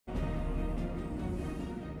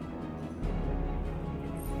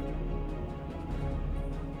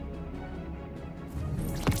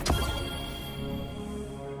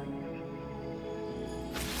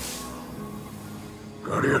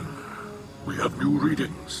have new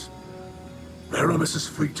readings. Aramis's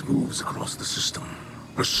fleet moves across the system,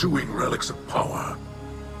 pursuing relics of power.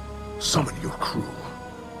 Summon your crew.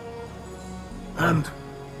 And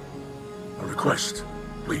a request,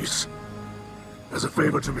 please. As a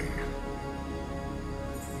favor to me.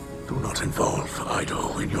 Do not involve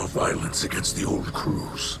Eido in your violence against the old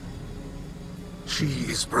crews. She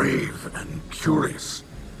is brave and curious,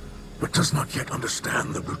 but does not yet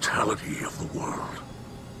understand the brutality of the world.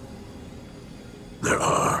 There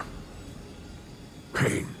are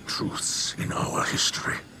pain truths in our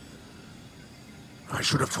history. I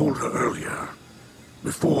should have told her earlier,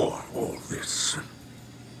 before all this.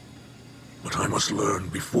 But I must learn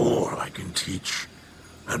before I can teach,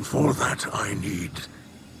 and for that I need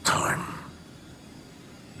time.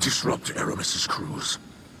 Disrupt Aramis's crews,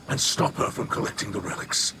 and stop her from collecting the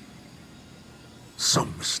relics.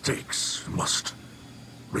 Some mistakes must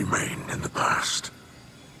remain in the past.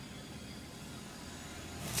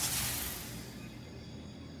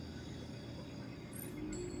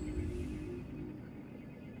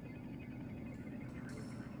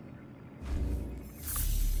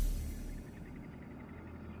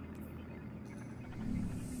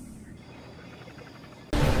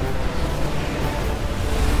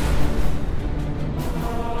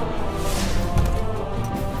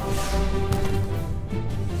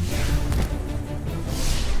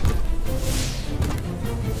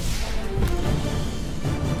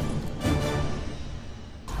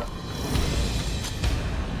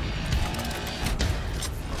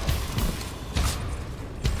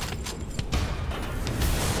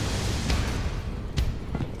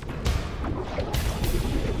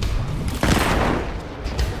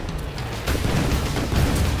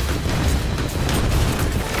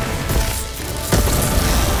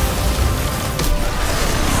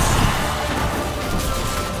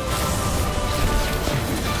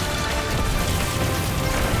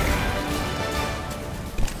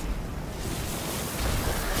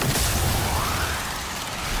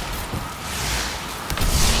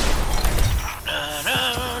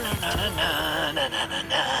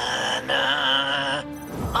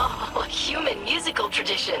 Oh, human musical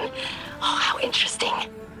tradition. Oh, how interesting.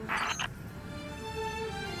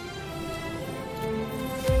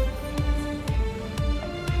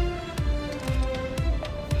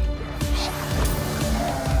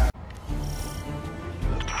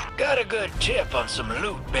 Got a good tip on some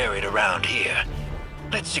loot buried around here.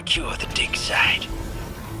 Let's secure the dig site.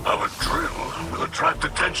 Our drill will attract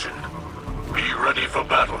attention. Be ready for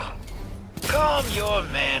battle. Calm your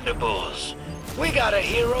mandibles. We got a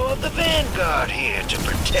hero of the Vanguard here to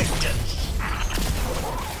protect us.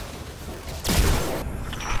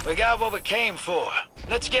 We got what we came for.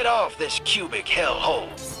 Let's get off this cubic hellhole.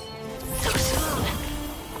 So soon.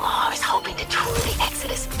 Oh, I was hoping to tour the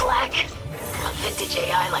Exodus Black. A vintage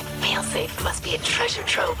AI like Failsafe must be a treasure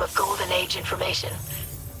trove of Golden Age information.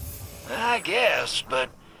 I guess, but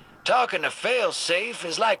talking to Failsafe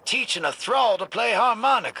is like teaching a thrall to play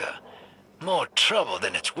harmonica. More trouble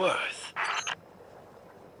than it's worth.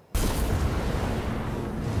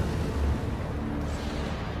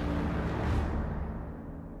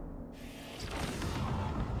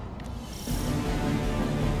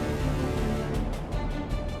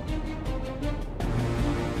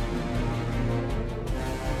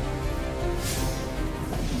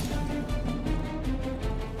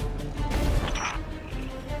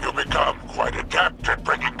 You become quite adept at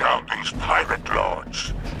bringing down these pirate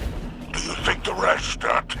lords. Do you think the rest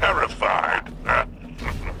are terrified?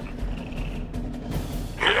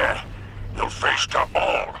 Here, you'll face to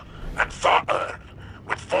all, and Thorn,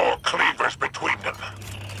 with 4 cleavers between them.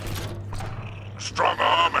 A strong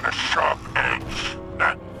arm and a sharp edge.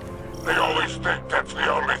 They always think that's the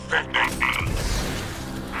only thing they need.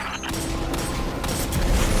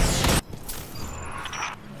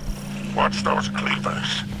 Watch those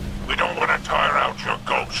cleavers. We don't want to tire out your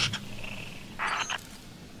ghost.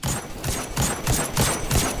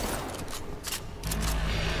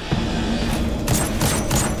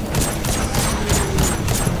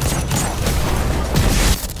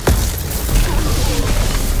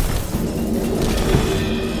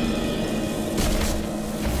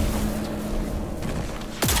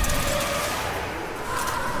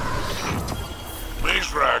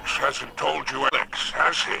 Mithrax hasn't told you Alex,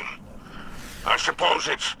 has he? I suppose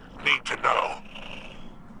it's need to know.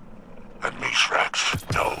 And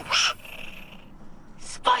Mithrax knows.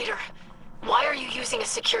 Spider, why are you using a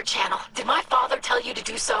secure channel? Did my father tell you to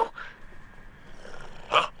do so?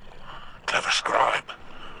 Huh? Clever scribe.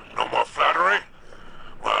 No more flattery?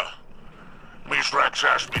 Well, Mithrax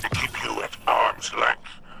asked me to keep you at arm's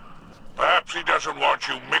length. Perhaps he doesn't want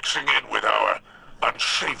you mixing in with our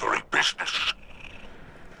unsavory business.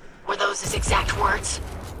 Were those his exact words?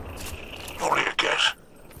 Only a guess.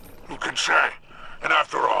 Who can say? And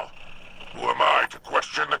after all, who am I to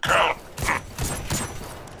question the Count?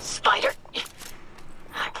 Spider?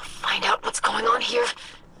 I will find out what's going on here.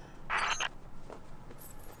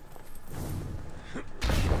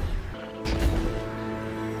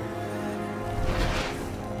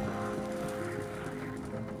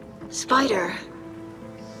 Spider,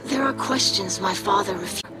 there are questions my father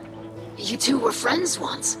refused. You two were friends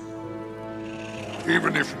once.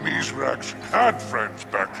 Even if Mithrax had friends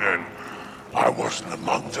back then, I wasn't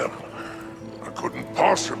among them. I couldn't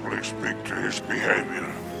possibly speak to his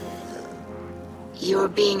behavior. You're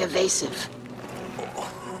being evasive.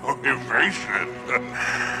 Evasive?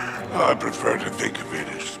 I prefer to think of it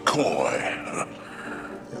as coy.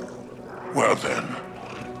 Well then,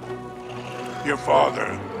 your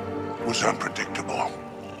father was unpredictable.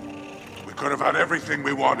 We could have had everything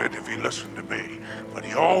we wanted if he listened to me, but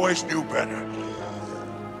he always knew better.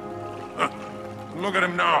 Look at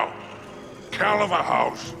him now. Cal of a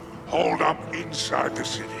house, holed up inside the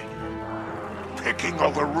city. Picking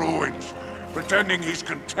over ruins, pretending he's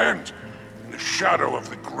content in the shadow of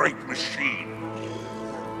the great machine.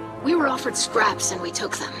 We were offered scraps and we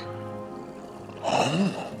took them.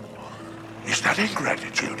 Oh? Is that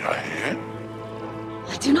ingratitude I hear?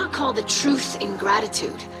 I do not call the truth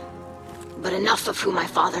ingratitude, but enough of who my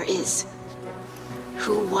father is.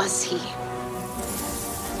 Who was he?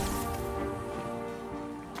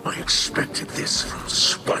 I expected this from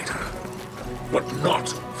Spider, but not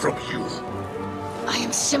from you. I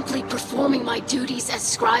am simply performing my duties as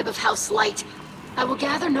scribe of House Light. I will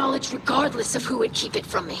gather knowledge regardless of who would keep it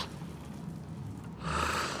from me.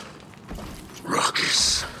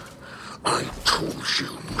 Ruckus, I told you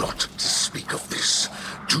not to speak of this.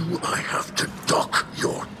 Do I have to dock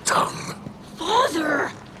your tongue?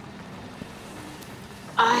 Father!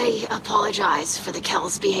 I apologize for the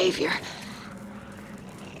Kel's behavior.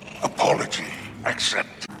 Apology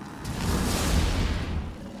accepted.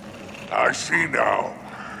 I see now.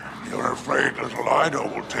 You're afraid little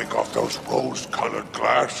Eido will take off those rose-colored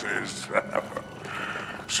glasses.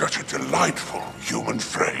 Such a delightful human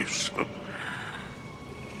phrase.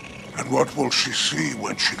 And what will she see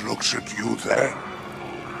when she looks at you then?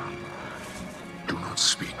 Do not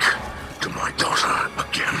speak to my daughter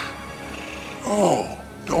again. Oh,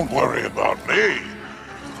 don't worry about me.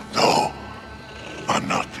 Though, I'm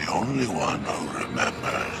not the only one who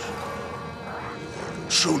remembers.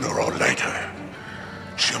 Sooner or later,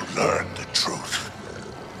 she'll learn the truth.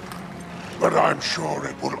 But I'm sure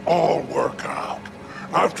it will all work out.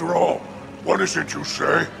 After all, what is it you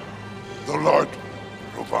say? The light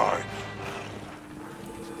provides.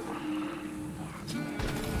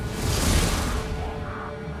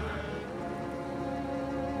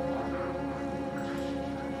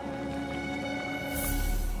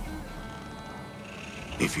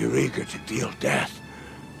 If you're eager to deal death,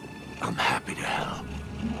 I'm happy to help.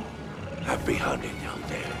 Happy hunting out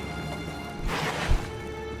there.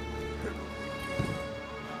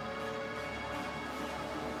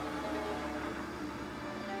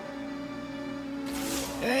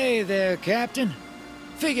 Hey there, Captain.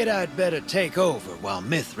 Figured I'd better take over while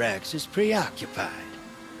Mithrax is preoccupied.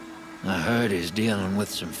 I heard he's dealing with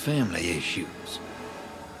some family issues.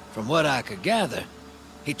 From what I could gather,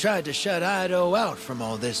 he tried to shut Eido out from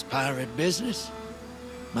all this pirate business.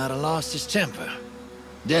 Might have lost his temper.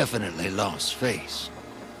 Definitely lost face.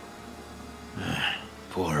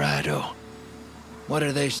 Poor Eido. What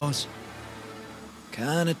are they supposed?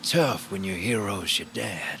 Kinda tough when your hero's your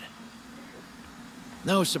dad.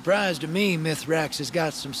 No surprise to me Mithrax has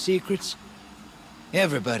got some secrets.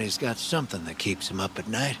 Everybody's got something that keeps him up at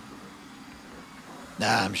night.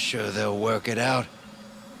 I'm sure they'll work it out.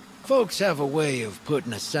 Folks have a way of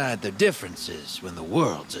putting aside their differences when the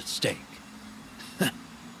world's at stake.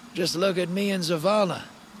 Just look at me and Zavala.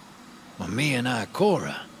 Or me and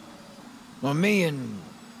Ikora. Or me and...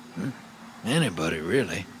 anybody,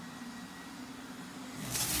 really.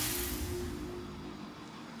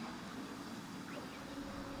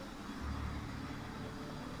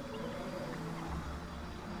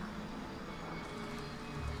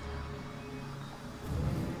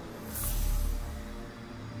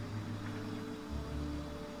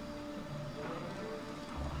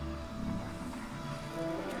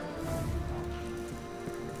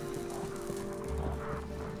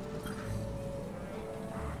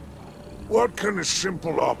 What can a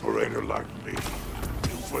simple operator like me do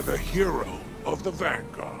for the hero of the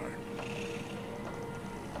Vanguard?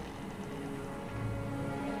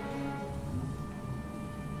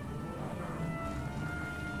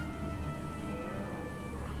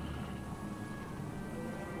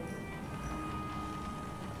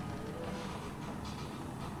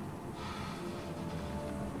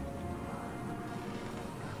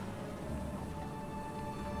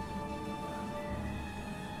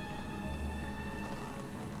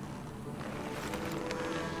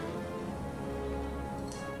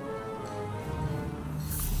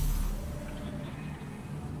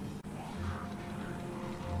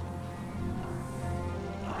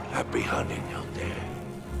 be hunting out there.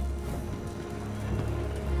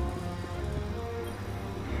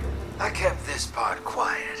 I kept this part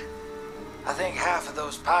quiet. I think half of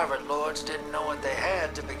those pirate lords didn't know what they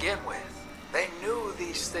had to begin with. They knew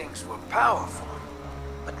these things were powerful,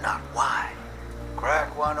 but not why.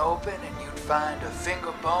 Crack one open and you'd find a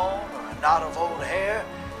finger bone or a knot of old hair.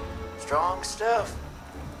 Strong stuff.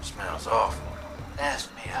 Smells awful.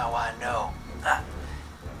 Ask me how I know.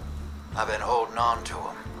 I've been holding on to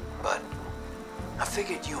them, but I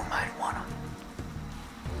figured you might want them.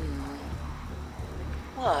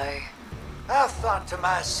 Why? I thought to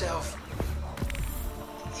myself,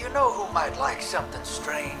 you know who might like something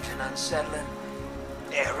strange and unsettling?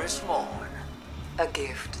 Eris Morn. A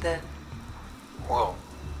gift, then? Well,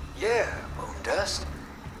 yeah, Moondust.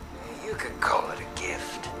 You could call it a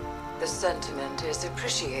gift. The sentiment is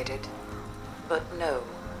appreciated. But no.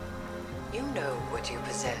 You know what you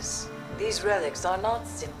possess. These relics are not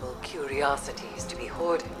simple curiosities to be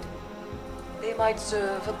hoarded. They might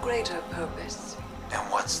serve a greater purpose. And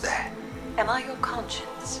what's that? Am I your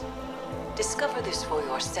conscience? Discover this for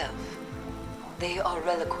yourself. They are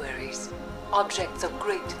reliquaries, objects of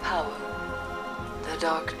great power. The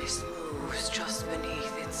darkness moves just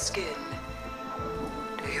beneath its skin.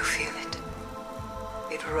 Do you feel it?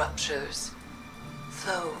 It ruptures,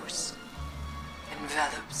 flows,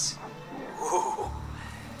 envelops. Ooh,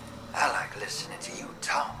 I like listening to you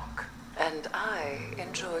talk. And I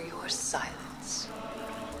enjoy your silence.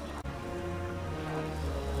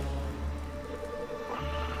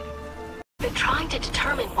 Been trying to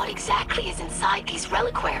determine what exactly is inside these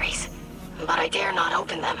reliquaries, but I dare not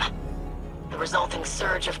open them. The resulting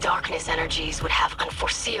surge of darkness energies would have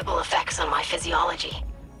unforeseeable effects on my physiology.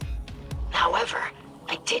 However,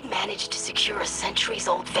 I did manage to secure a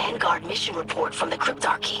centuries-old Vanguard mission report from the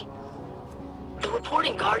Cryptarchy. The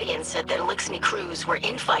reporting Guardian said that Elixni crews were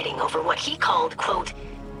infighting over what he called, quote,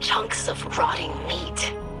 chunks of rotting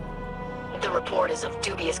meat. The report is of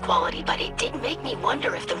dubious quality, but it did make me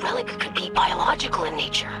wonder if the relic could be biological in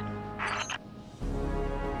nature.